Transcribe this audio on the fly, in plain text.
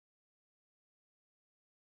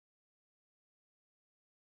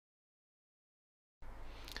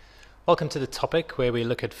Welcome to the topic where we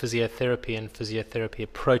look at physiotherapy and physiotherapy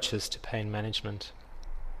approaches to pain management.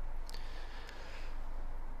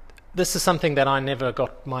 This is something that I never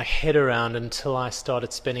got my head around until I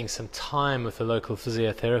started spending some time with a local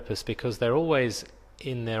physiotherapist, because they're always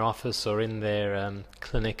in their office or in their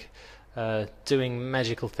clinic doing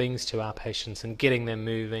magical things to our patients and getting them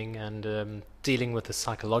moving and dealing with the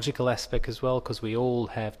psychological aspect as well, because we all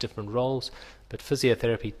have different roles. But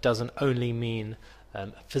physiotherapy doesn't only mean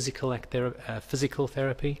physical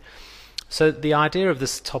therapy. So the idea of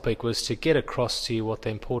this topic was to get across to you what the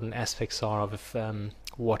important aspects are of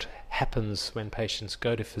what happens when patients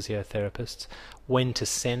go to physiotherapists, when to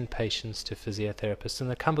send patients to physiotherapists, and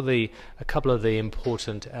a couple of the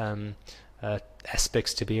important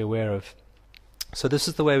aspects to be aware of. So this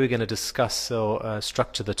is the way we're going to discuss or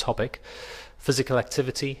structure the topic: physical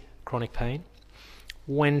activity, chronic pain,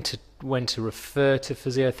 when to refer to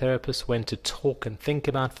physiotherapists, when to talk and think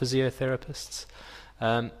about physiotherapists,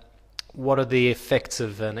 what are the effects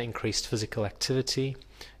of an increased physical activity.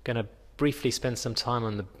 Going to briefly spend some time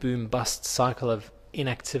on the boom-bust cycle of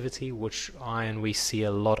inactivity, which we see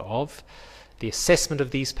a lot of, the assessment of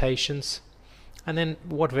these patients, and then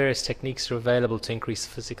what various techniques are available to increase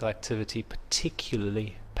physical activity,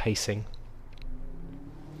 particularly pacing.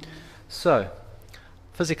 So,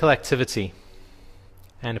 physical activity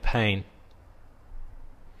and pain.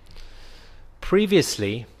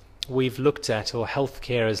 Previously, we've looked at, or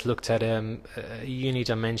healthcare has looked at, a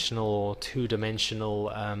unidimensional or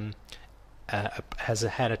two-dimensional, has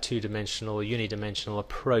had a two-dimensional, unidimensional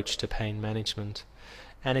approach to pain management,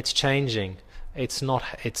 and it's changing. It's not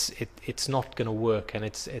going to work, and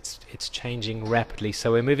it's changing rapidly.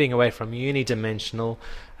 So we're moving away from unidimensional,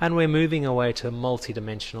 and we're moving away to a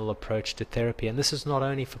multidimensional approach to therapy. And this is not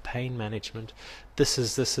only for pain management. This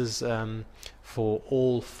is for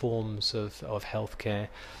all forms of healthcare.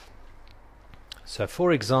 So,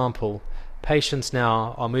 for example, patients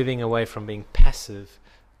now are moving away from being passive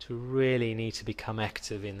to really need to become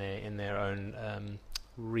active in their own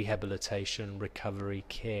rehabilitation, recovery,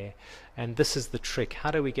 care. And this is the trick.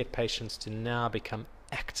 How do we get patients to now become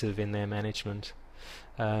active in their management?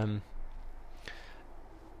 And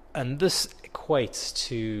this equates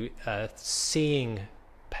to seeing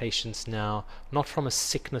patients now not from a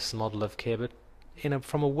sickness model of care, but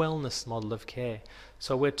from a wellness model of care.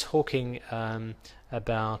 So we're talking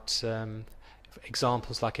about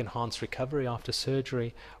examples like enhanced recovery after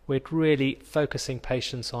surgery. We're really focusing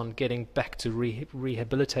patients on getting back to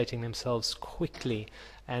rehabilitating themselves quickly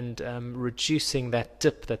and reducing that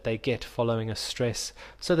dip that they get following a stress.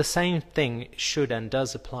 So the same thing should and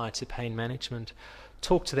does apply to pain management.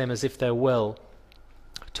 Talk to them as if they're well.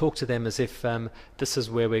 Talk to them as if this is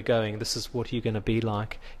where we're going, this is what you're going to be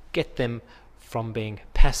like. Get them from being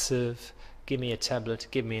passive, give me a tablet,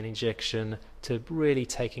 give me an injection, to really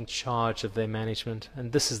taking charge of their management.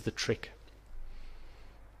 And this is the trick.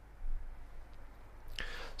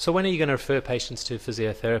 So when are you going to refer patients to a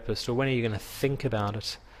physiotherapist, or when are you going to think about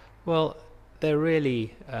it? Well, they're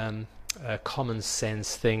really common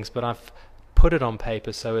sense things, but I've put it on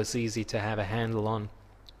paper so it's easy to have a handle on.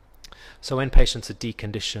 So when patients are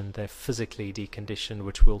deconditioned, they're physically deconditioned,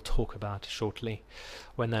 which we'll talk about shortly.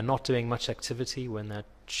 When they're not doing much activity, when they're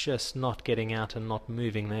just not getting out and not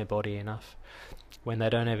moving their body enough, when they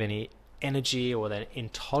don't have any energy, or they're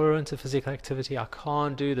intolerant to physical activity. I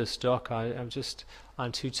can't do this, doc. I'm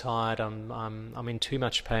too tired. I'm in too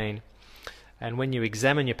much pain. And when you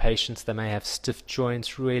examine your patients, they may have stiff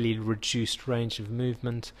joints, really reduced range of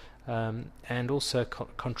movement, and also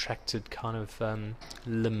contracted kind of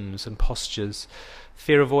limbs and postures.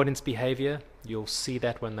 Fear avoidance behavior, you'll see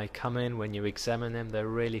that when they come in, when you examine them, they're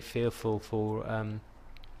really fearful for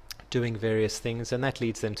doing various things, and that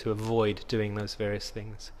leads them to avoid doing those various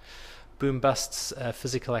things. Boom busts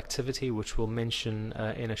physical activity, which we'll mention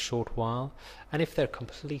in a short while. And if they're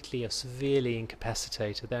completely or severely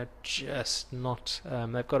incapacitated, they're just not,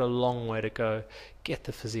 they've got a long way to go. Get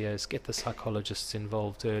the physios, get the psychologists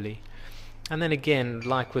involved early. And then again,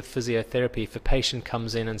 like with physiotherapy, if a patient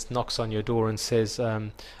comes in and knocks on your door and says,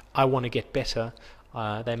 I want to get better,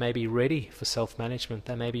 they may be ready for self-management,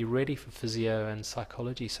 they may be ready for physio and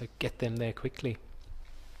psychology, so get them there quickly.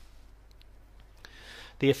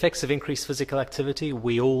 The effects of increased physical activity,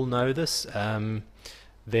 we all know this.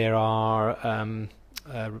 There are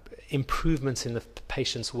improvements in the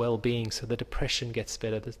patient's well-being, so the depression gets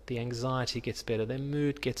better, the anxiety gets better, their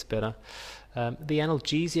mood gets better, the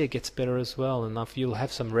analgesia gets better as well. And you'll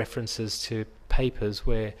have some references to papers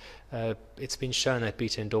where it's been shown that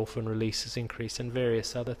beta endorphin release is increased, and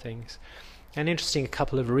various other things. And interesting, a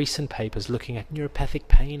couple of recent papers looking at neuropathic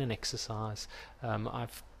pain and exercise.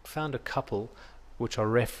 I've found a couple which are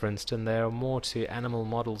referenced, and they are more to animal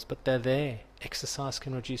models, but they're there. Exercise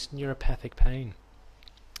can reduce neuropathic pain.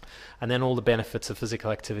 And then all the benefits of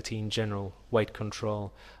physical activity in general: weight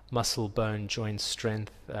control, muscle, bone, joint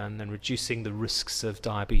strength, and then reducing the risks of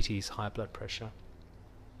diabetes, high blood pressure.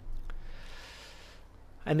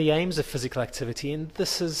 And the aims of physical activity, and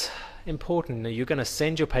this is important. Now, you're going to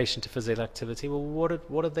send your patient to physical activity. Well,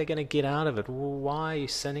 what are they going to get out of it? Well, why are you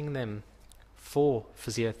sending them for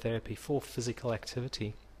physiotherapy, for physical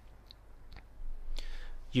activity?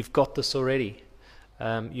 You've got this already.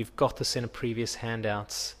 You've got this in previous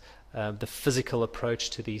handouts, the physical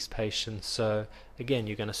approach to these patients. So again,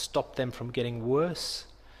 you're going to stop them from getting worse.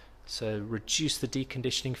 So reduce the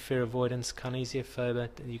deconditioning, fear avoidance, kinesiophobia.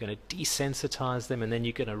 You're going to desensitize them, and then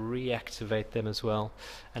you're going to reactivate them as well,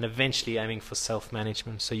 and eventually aiming for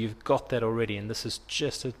self-management. So you've got that already, and this is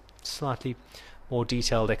just a slightly more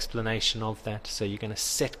detailed explanation of that. So you're going to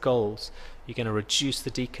set goals. You're going to reduce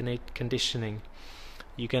the deconditioning.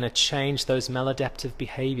 You're going to change those maladaptive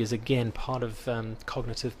behaviors. Again, part of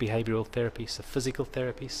cognitive behavioral therapy. So physical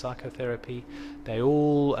therapy, psychotherapy, they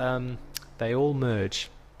all merge.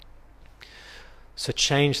 So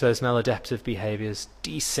change those maladaptive behaviors,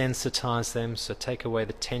 desensitize them, so take away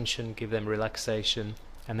the tension, give them relaxation,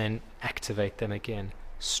 and then activate them again.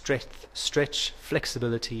 Stretch,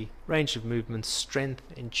 flexibility, range of movement, strength,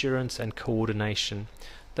 endurance, and coordination.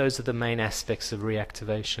 Those are the main aspects of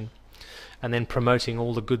reactivation. And then promoting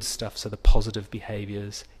all the good stuff, so the positive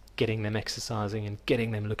behaviors, getting them exercising and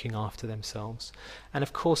getting them looking after themselves. And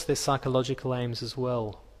of course there's psychological aims as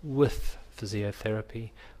well with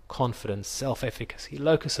physiotherapy: confidence, self-efficacy,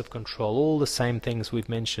 locus of control, all the same things we've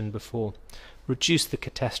mentioned before. Reduce the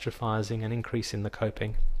catastrophizing and increase in the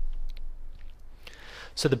coping.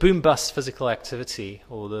 So the boom-bust physical activity,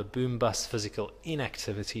 or the boom-bust physical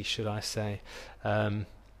inactivity, should I say,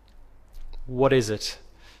 what is it?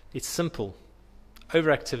 It's simple: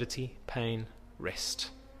 overactivity, pain, rest.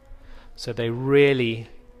 So they really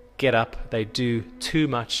get up, they do too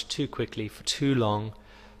much, too quickly, for too long.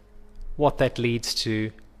 What that leads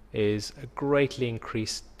to is a greatly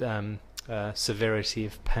increased severity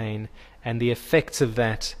of pain, and the effects of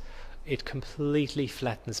that, it completely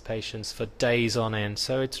flattens patients for days on end.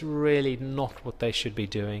 So it's really not what they should be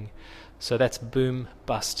doing. So that's boom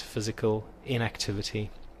bust physical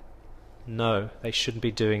inactivity. No, they shouldn't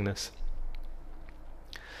be doing this.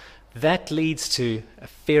 That leads to a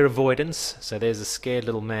fear avoidance. So there's a scared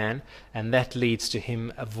little man, and that leads to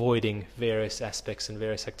him avoiding various aspects and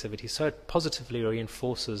various activities. So it positively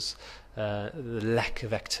reinforces the lack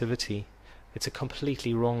of activity. It's a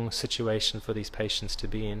completely wrong situation for these patients to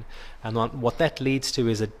be in. And what that leads to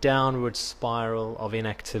is a downward spiral of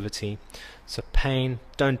inactivity. So pain,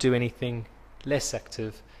 don't do anything, less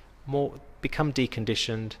active, more, become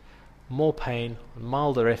deconditioned, more pain,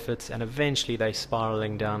 milder efforts, and eventually they're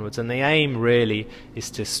spiraling downwards. And the aim really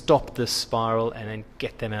is to stop this spiral and then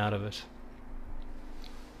get them out of it.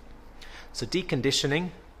 So deconditioning,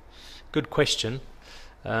 good question.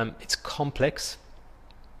 It's complex,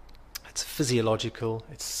 it's physiological,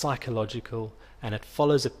 it's psychological, and it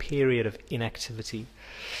follows a period of inactivity,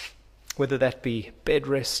 whether that be bed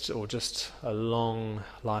rest or just a long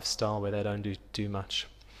lifestyle where they don't do much.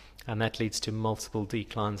 And that leads to multiple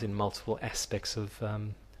declines in multiple aspects of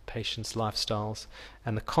patients' lifestyles.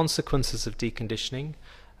 And the consequences of deconditioning,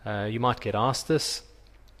 you might get asked this,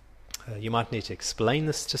 you might need to explain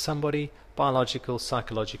this to somebody: biological,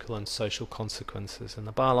 psychological, and social consequences. And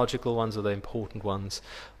the biological ones are the important ones.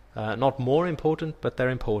 Not more important, but they're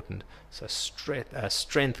important. So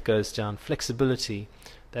strength goes down, flexibility,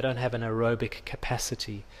 they don't have an aerobic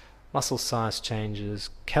capacity, muscle size changes,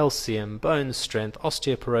 calcium, bone strength,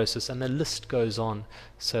 osteoporosis, and the list goes on.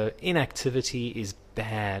 So inactivity is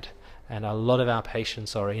bad, and a lot of our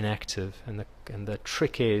patients are inactive, and the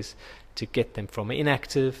trick is to get them from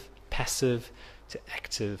inactive, passive, to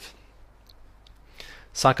active.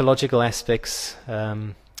 Psychological aspects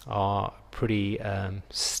are pretty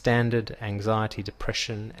standard: anxiety,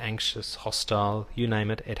 depression, anxious, hostile, you name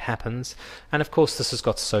it, it happens. And of course this has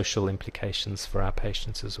got social implications for our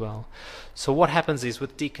patients as well. So what happens is,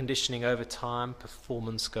 with deconditioning over time,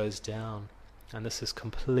 performance goes down, and this is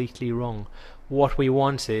completely wrong. What we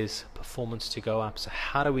want is performance to go up. So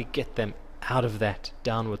how do we get them out of that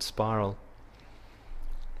downward spiral?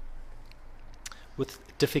 With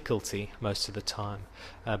difficulty most of the time.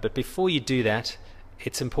 But before you do that,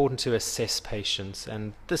 it's important to assess patients,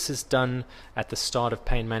 and this is done at the start of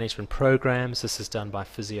pain management programs. This is done by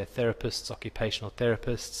physiotherapists, occupational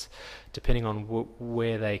therapists. Depending on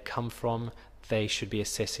where they come from, they should be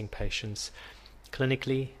assessing patients.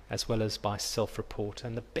 clinically as well as by self-report,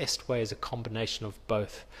 and the best way is a combination of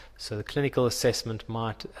both. So the clinical assessment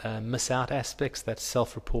might miss out aspects that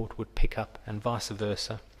self-report would pick up, and vice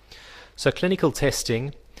versa. So clinical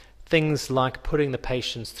testing, things like putting the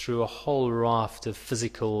patients through a whole raft of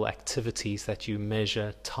physical activities that you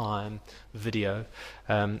measure, time, video,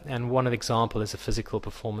 and one example is a physical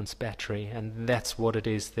performance battery, and that's what it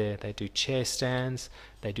is there. They do chair stands,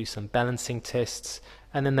 they do some balancing tests,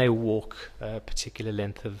 and then they walk a particular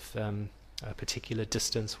length of a particular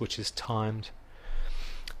distance, which is timed.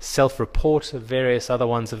 Self-report, various other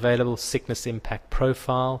ones available, sickness impact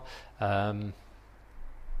profile,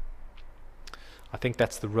 I think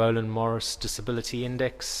that's the Roland Morris Disability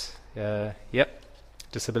Index. Yep,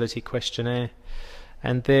 Disability Questionnaire.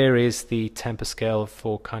 And there is the Tampa Scale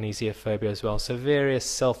for kinesiophobia as well. So various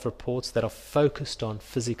self-reports that are focused on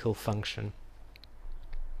physical function.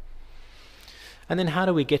 And then how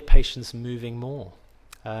do we get patients moving more?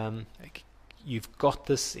 You've got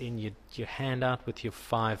this in your handout with your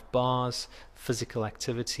 5 bars, physical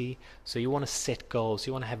activity. So you want to set goals.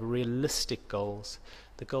 You want to have realistic goals.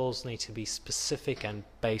 The goals need to be specific and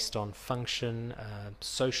based on function,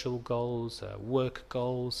 social goals, work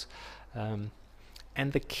goals. And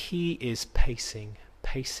the key is pacing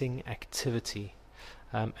activity.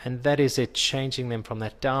 And that is it, changing them from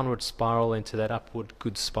that downward spiral into that upward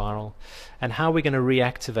good spiral. And how are we going to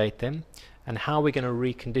reactivate them? And how are we going to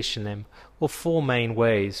recondition them? Well, 4 main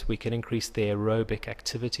ways. We can increase their aerobic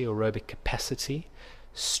activity, aerobic capacity.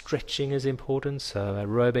 Stretching is important, so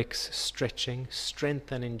aerobics, stretching,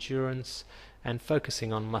 strength and endurance, and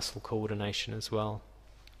focusing on muscle coordination as well.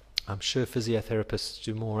 I'm sure physiotherapists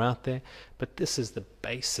do more out there, but this is the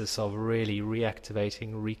basis of really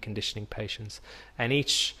reactivating, reconditioning patients. And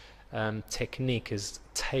each technique is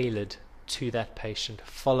tailored to that patient,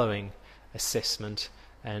 following assessment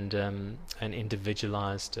and an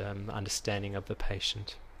individualized understanding of the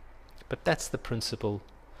patient. But that's the principle.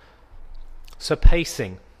 So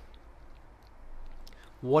pacing,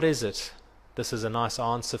 what is it? This is a nice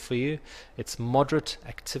answer for you. It's moderate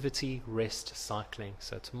activity, rest, cycling.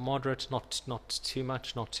 So it's moderate, not too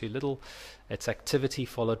much, not too little. It's activity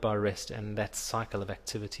followed by rest, and that cycle of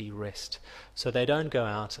activity, rest. So they don't go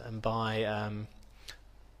out and buy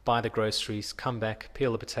the groceries, come back,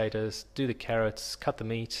 peel the potatoes, do the carrots, cut the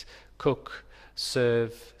meat, cook,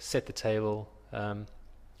 serve, set the table,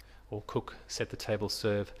 or cook, set the table,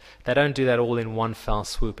 serve. They don't do that all in one foul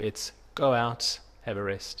swoop. It's go out, have a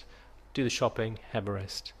rest. Do the shopping, have a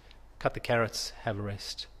rest. Cut the carrots, have a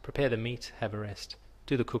rest. Prepare the meat, have a rest.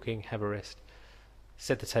 Do the cooking, have a rest.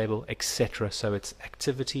 Set the table, etc. So it's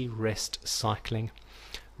activity, rest, cycling.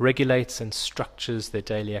 Regulates and structures their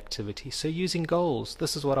daily activity. So using goals,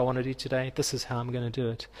 this is what I want to do today, this is how I'm going to do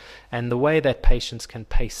it. And the way that patients can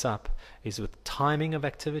pace up is with timing of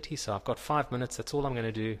activity. So I've got 5 minutes, that's all I'm going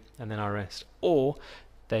to do, and then I rest. Or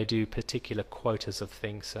they do particular quotas of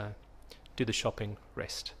things, so do the shopping,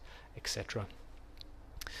 rest, etc.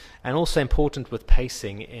 And also important with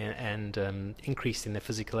pacing and increasing their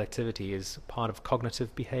physical activity is part of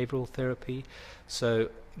cognitive behavioral therapy. So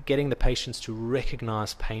getting the patients to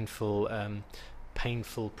recognize painful,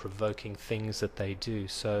 provoking things that they do.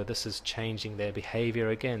 So this is changing their behavior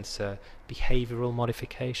again. So behavioral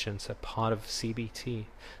modification, so part of CBT.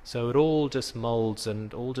 So it all just molds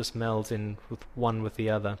and all just melds in with one with the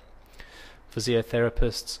other.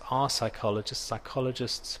 Physiotherapists are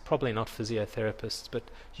psychologists probably not physiotherapists, but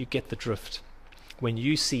you get the drift. When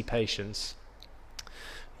you see patients,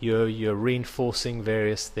 you're reinforcing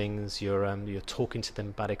various things, you're talking to them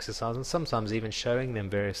about exercise, and sometimes even showing them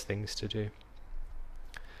various things to do.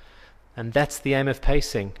 And that's the aim of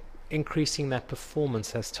pacing, increasing that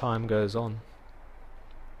performance as time goes on.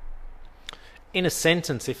 In a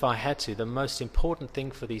sentence, if I had to, the most important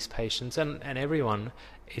thing for these patients and everyone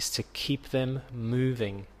is to keep them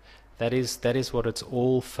moving. That is what it's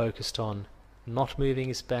all focused on. Not moving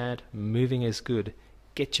is bad, moving is good.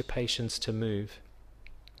 Get your patients to move.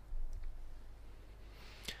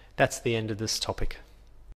 That's the end of this topic.